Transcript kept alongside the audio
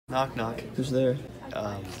Knock, knock. Who's there?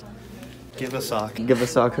 Give a sock. Give a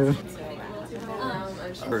sock who?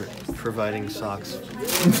 For providing socks.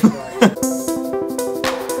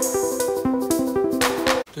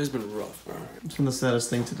 Today's been rough, bro. It's been the saddest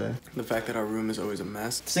thing today. The fact that our room is always a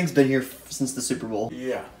mess. This thing's been here since the Super Bowl.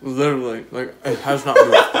 Yeah. Literally. Like, it has not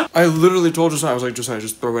moved. I literally told Josiah, I was like, Josiah,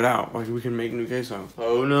 just throw it out. Like, we can make new queso.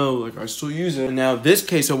 Oh no, like, I still use it. And now this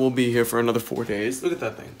queso will be here for another 4 days. Look at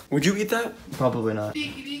that thing. Would you eat that? Probably not.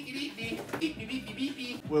 Wait,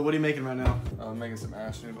 what are you making right now? I'm making some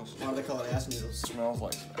ass noodles. Why do they call it ass noodles? Smells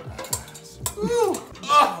like ass. Ooh.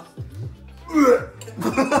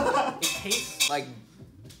 It tastes like,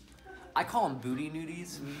 I call them booty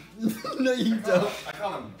nudies. No, you don't. I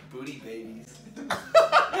call them booty babies.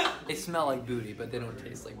 They smell like booty, but they don't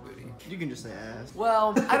taste like booty. You can just say ass.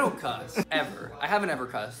 Well, I don't cuss, ever. I haven't ever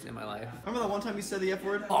cussed in my life. Remember that one time you said the F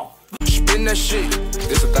word? Oh, Spin that shit.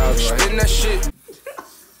 It's 1,000. Spin that shit.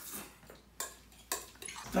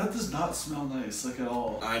 That does not smell nice, like at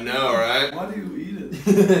all. I know, right? Why do you eat it?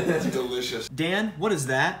 It's delicious. Dan, what is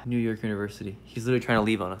that? New York University. He's literally trying to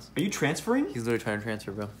leave on us. Are you transferring? He's literally trying to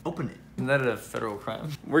transfer, bro. Open it. Isn't that a federal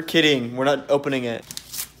crime? We're kidding. We're not opening it.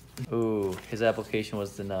 Ooh, his application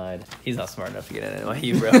was denied. He's not smart enough to get into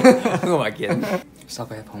NYU, bro. Who am I kidding?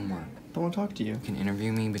 Stop, I have homework. Don't want to talk to you. You can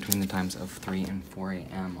interview me between the times of 3 and 4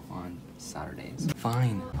 a.m. on Saturdays.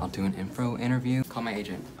 Fine, I'll do an info interview. Call my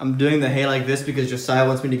agent. I'm doing the hey like this because Josiah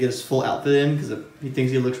wants me to get his full outfit in because he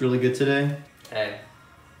thinks he looks really good today. Hey.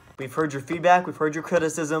 We've heard your feedback, we've heard your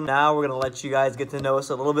criticism. Now we're gonna let you guys get to know us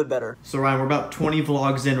a little bit better. So Ryan, we're about 20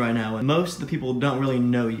 vlogs in right now, and most of the people don't really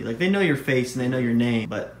know you. Like, they know your face and they know your name,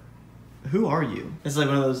 but who are you? It's like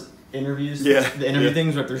one of those interviews, Yeah, the interview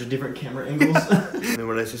things where there's different camera angles. And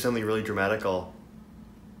when I say something really dramatic, I'll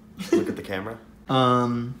look at the camera.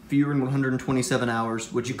 If you were in 127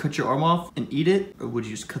 hours, would you cut your arm off and eat it, or would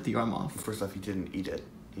you just cut the arm off? First off, he didn't eat it.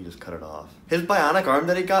 He just cut it off. His bionic arm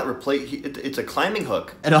that he got, it's a climbing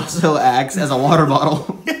hook. It also acts as a water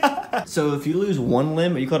bottle. Yeah. So if you lose one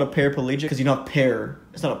limb, are you called a paraplegic? Because you don't have pair.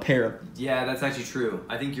 It's not a pair. Yeah, that's actually true.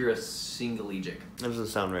 I think you're a singlegic. That doesn't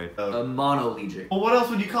sound right. A monolegic. Well, what else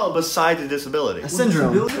would you call it besides a disability? A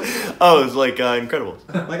syndrome. Oh, it's like Incredibles.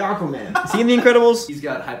 Like Aquaman. See in The Incredibles? He's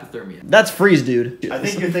got hypothermia. That's Freeze, dude. I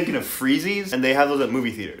think you're thinking of Freezies, and they have those at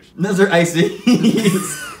movie theaters. Those are icy.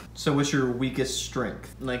 So what's your weakest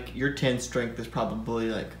strength? Like, your 10 strength is probably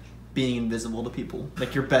like being invisible to people.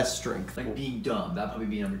 Like, your best strength. Like being dumb, that'd probably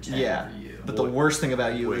be number 10 yeah. for you. But the worst thing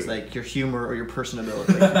about you is like your humor or your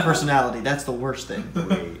personality. Like, your personality, that's the worst thing.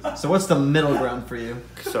 Wait. So what's the middle ground for you?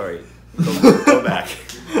 Sorry. Go back.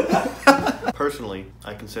 Personally,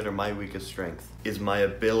 I consider my weakest strength is my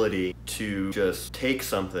ability to just take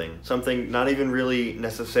something not even really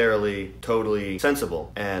necessarily totally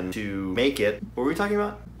sensible, and to make it. What were we talking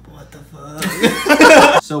about? What the fuck?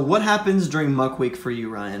 So what happens during Muck Week for you,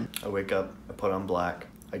 Ryan? I wake up, I put on black,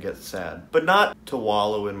 I get sad. But not to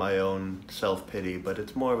wallow in my own self-pity, but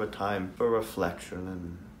it's more of a time for reflection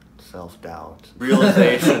and self-doubt.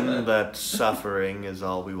 Realization that suffering is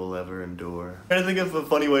all we will ever endure. I'm trying to think of a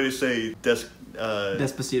funny way to say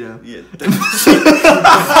Despacito. Yeah.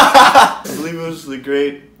 I believe it was the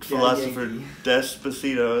great philosopher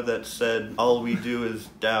Despacito that said, all we do is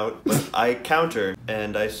doubt, but I counter,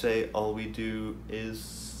 and I say all we do is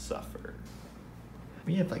suffer.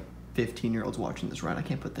 We have like 15-year-olds watching this, right? I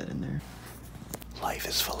can't put that in there. Life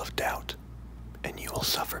is full of doubt, and you will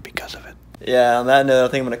suffer because of it. Yeah, on that note, I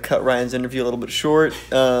think I'm going to cut Ryan's interview a little bit short.